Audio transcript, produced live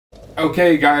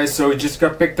Okay guys, so we just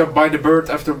got picked up by the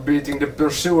bird after beating the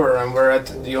pursuer and we're at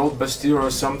the old Bastille or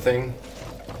something.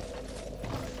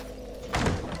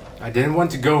 I didn't want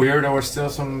to go here, there was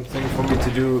still something for me to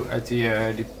do at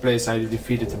the place I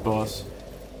defeated the boss.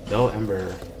 Dull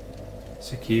Ember.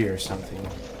 It's a key or something.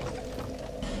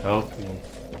 Help me.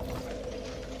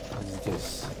 What is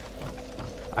this?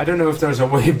 I don't know if there's a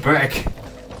way back.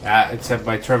 Except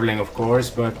by traveling of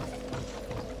course, but...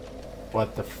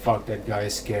 What the fuck, that guy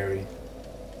is scary.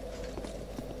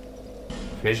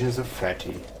 Visions of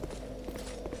Fatty.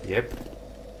 Yep.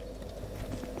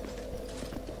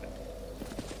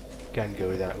 Can't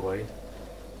go that way.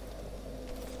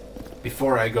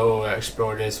 Before I go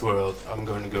explore this world, I'm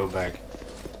gonna go back.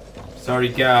 Sorry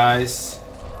guys.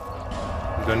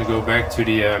 I'm gonna go back to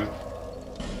the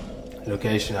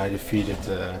location I defeated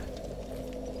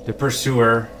the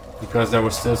pursuer, because there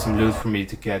was still some loot for me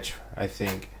to catch, I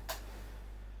think.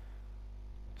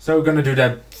 So we're gonna do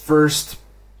that first.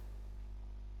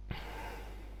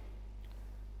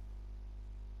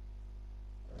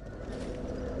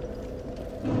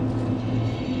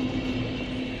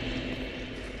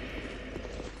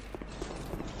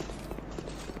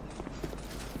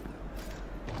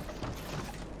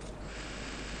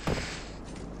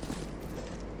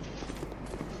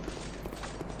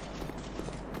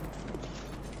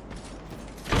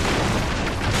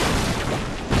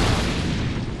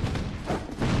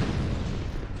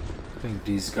 I think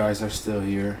these guys are still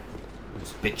here.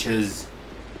 Those bitches.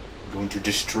 I'm going to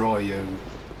destroy you.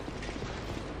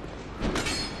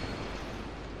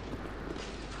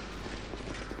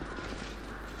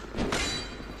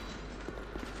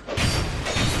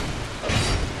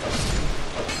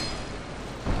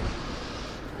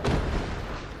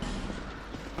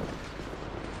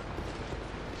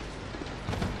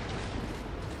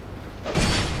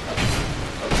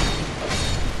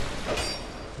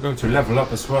 I'm going to level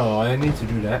up as well, I need to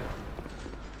do that.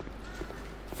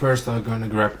 First I'm gonna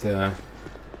grab the...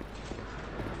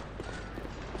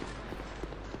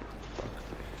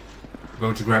 I'm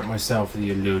going to grab myself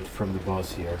the loot from the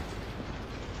boss here.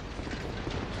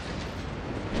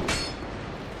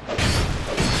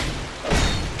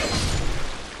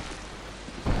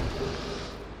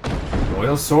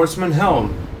 Royal Swordsman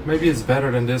Helm. Maybe it's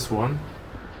better than this one.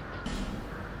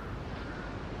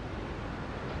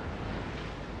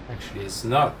 Actually, it's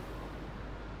not.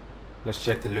 Let's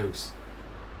check the looks.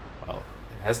 Well,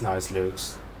 it has nice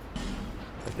looks,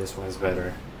 but this one's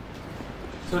better.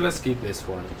 So let's keep this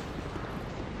one.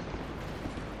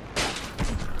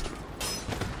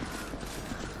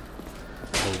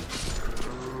 Oh.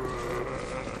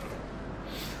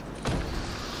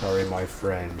 Sorry, my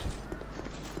friend.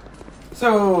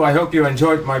 So, I hope you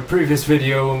enjoyed my previous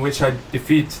video in which I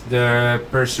defeat the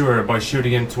pursuer by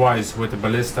shooting him twice with the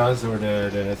ballistas or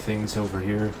the things over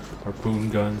here,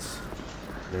 harpoon guns.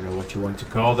 I don't know what you want to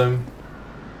call them.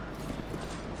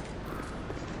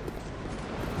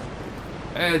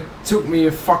 It took me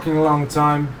a fucking long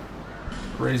time.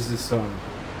 Praise the sun.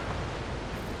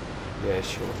 Yeah,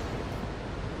 sure.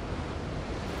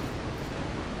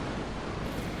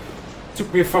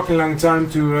 Took me a fucking long time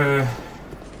to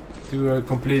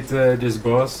complete this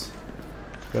boss,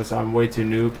 because I'm way too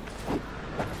noob.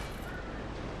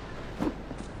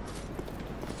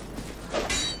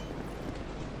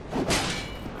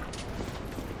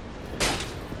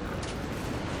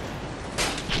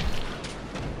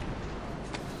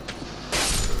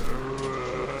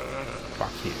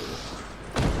 Fuck you.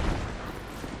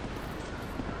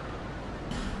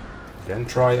 Then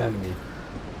try enemy.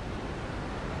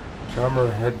 Charmer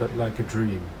headbutt like a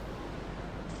dream.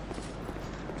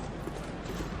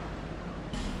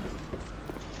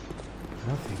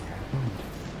 Nothing happened.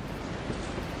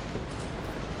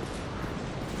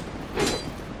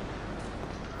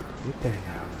 Get there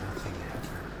now, nothing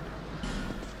happened.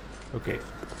 Okay.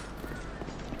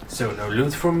 So no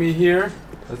loot for me here.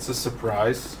 That's a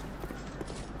surprise.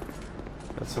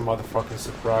 That's a motherfucking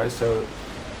surprise. So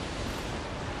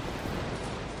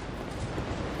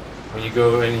when you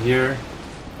go in here,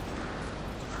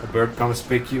 a bird comes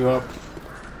pick you up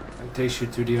and takes you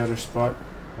to the other spot.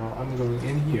 Well, I'm going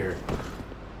in here.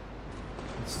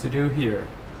 What's to do here?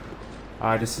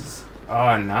 Ah, this is...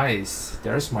 Ah, nice.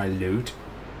 There's my loot.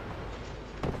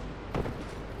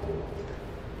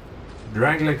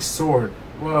 Drangleic sword.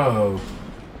 Whoa.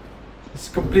 It's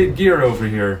complete gear over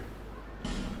here.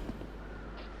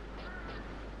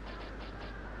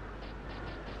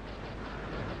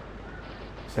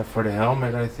 Except for the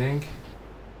helmet, I think.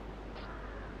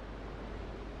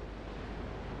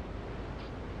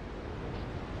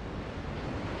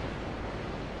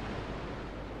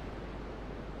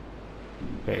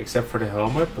 Okay, except for the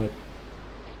helmet, but...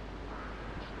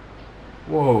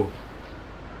 Whoa.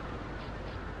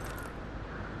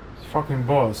 It's fucking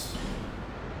boss.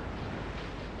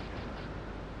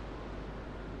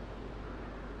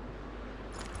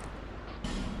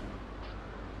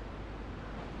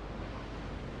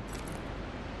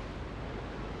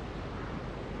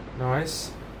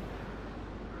 Nice.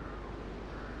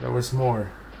 There was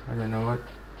more. I don't know what.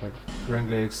 Like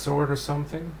Drangleic sword or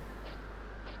something.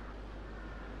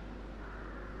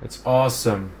 It's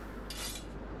awesome.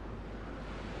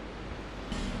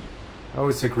 Oh,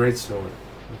 it's a great sword.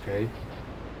 Okay.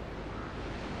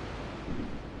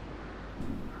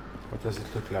 What does it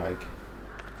look like?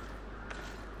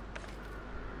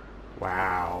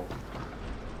 Wow.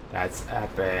 That's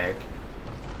epic.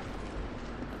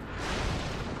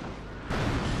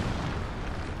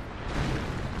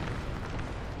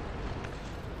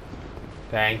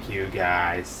 Thank you,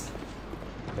 guys.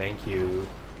 Thank you.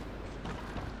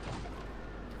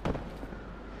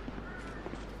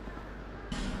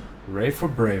 Hooray for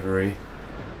bravery.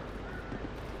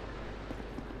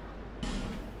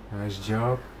 Nice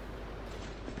job.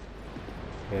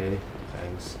 Okay,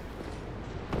 thanks.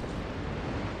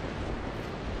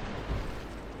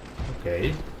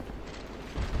 Okay.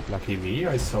 Lucky me,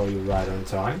 I saw you right on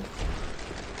time.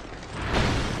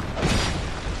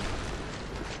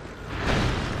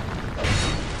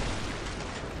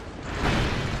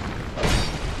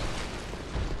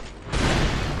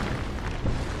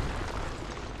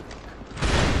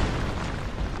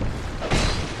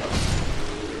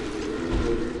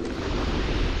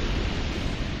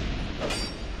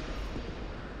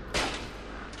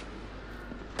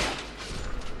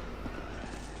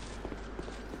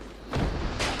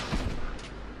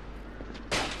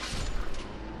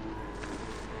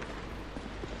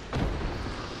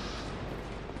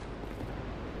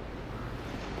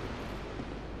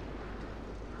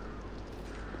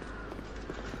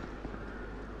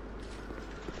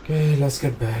 Okay, let's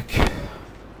get back.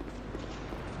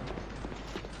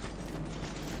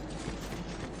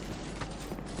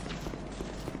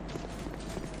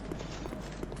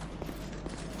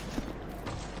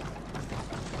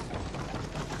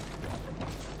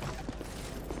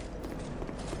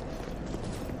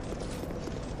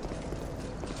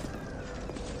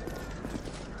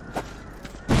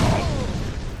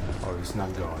 Oh, he's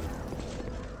not gone.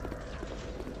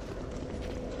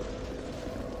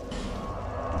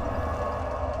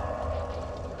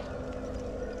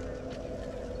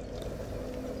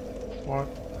 What?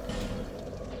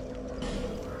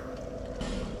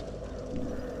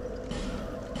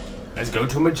 Let's go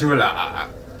to Majula.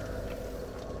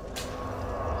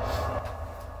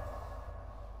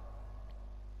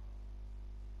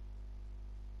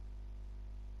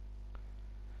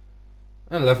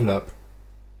 And level up.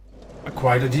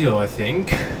 Quite a deal, I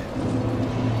think.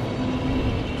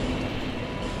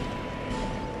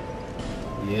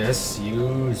 Yes,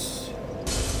 use.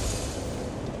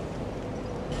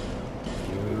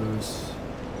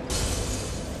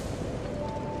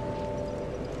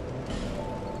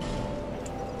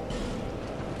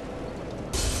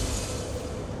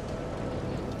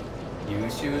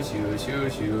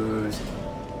 Use.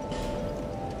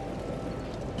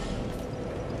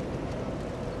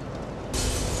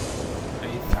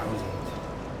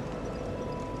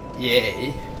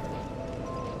 Yay!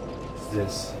 What's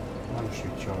this?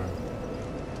 Monetary charm.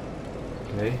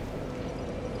 Okay.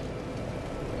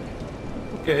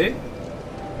 Okay.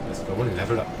 Let's go and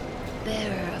level up.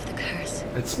 Bearer of the curse.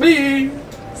 It's me!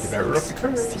 The bearer of the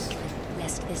curse. Secret,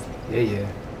 lest this... Yeah.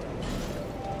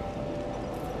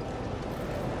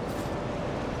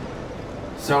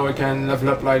 So we can level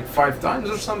up like 5 times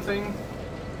or something.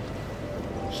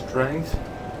 Strength.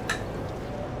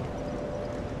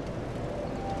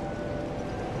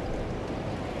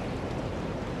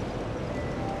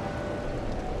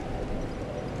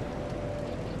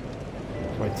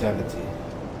 Vitality.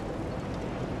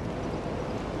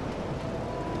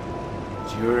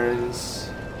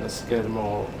 Endurance. Let's get them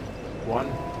all. 1.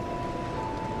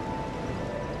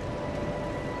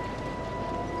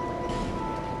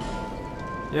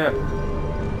 Yeah.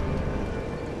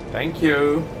 Thank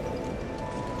you.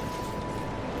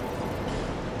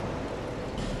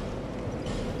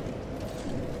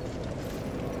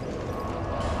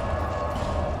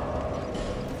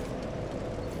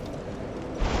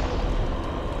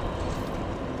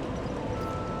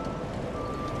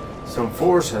 Some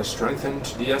force has strengthened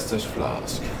the Estus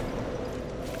flask.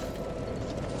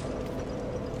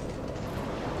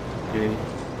 Okay.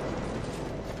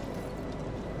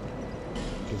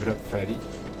 Give it up, fatty.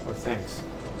 Oh, thanks.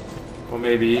 Or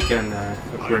maybe he can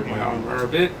upgrade my armor a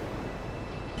bit.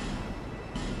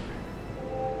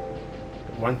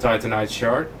 one titanite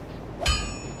shard.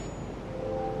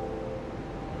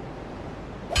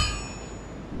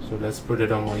 So let's put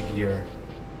it on my gear.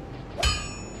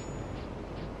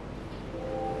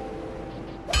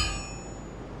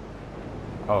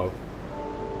 Oh.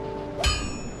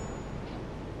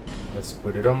 Let's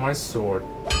put it on my sword.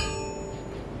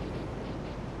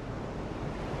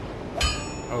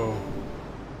 Oh.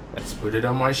 Let's put it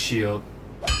on my shield.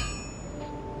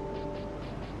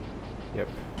 Yep.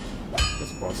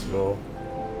 That's possible.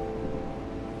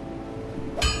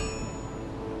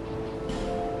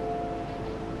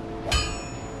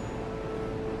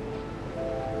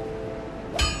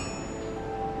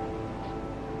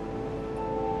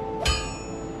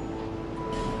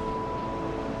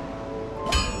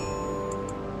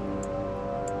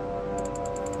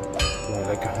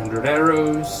 Like 100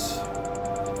 arrows.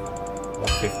 Well,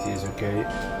 50 is okay.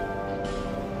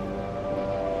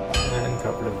 And a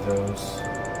couple of those.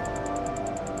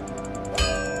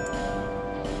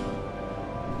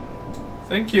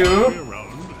 Thank you.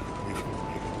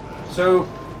 So,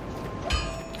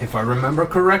 if I remember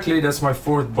correctly, that's my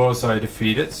 4th boss I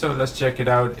defeated. So let's check it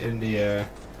out in the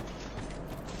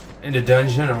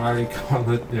dungeon, or how do you call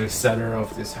it, the cellar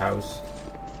of this house.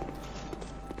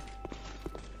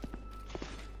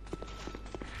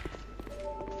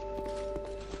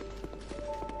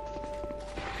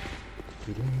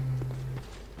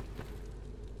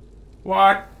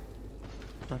 What?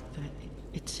 But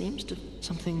it seems to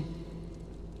something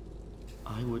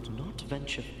I would not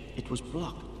venture. It was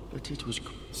blocked, but it was...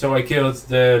 So I killed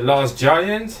the last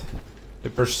giant, the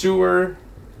pursuer,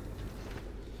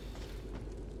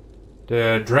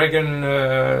 the dragon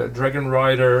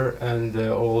rider, and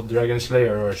the old dragon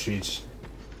slayer, or she's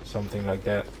something like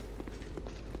that.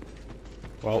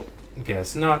 Well,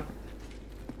 guess not.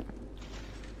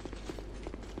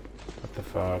 What the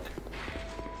fuck?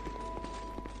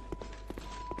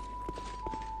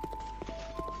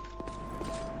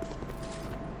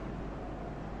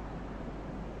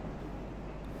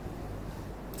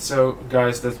 So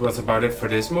guys, that was about it for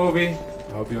this movie.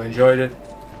 I hope you enjoyed it.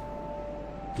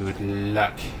 Good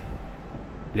luck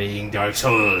playing Dark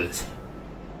Souls.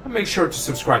 And make sure to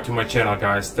subscribe to my channel,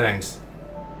 guys. Thanks.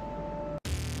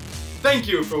 Thank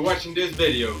you for watching this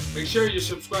video. Make sure you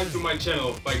subscribe to my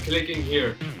channel by clicking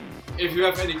here. If you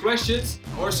have any questions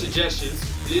or suggestions,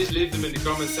 please leave them in the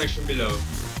comment section below.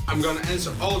 I'm gonna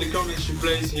answer all the comments you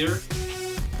place here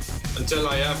until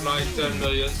I have like 10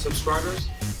 million subscribers.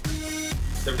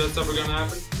 If that's ever gonna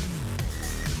happen?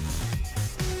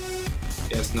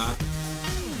 Guess not.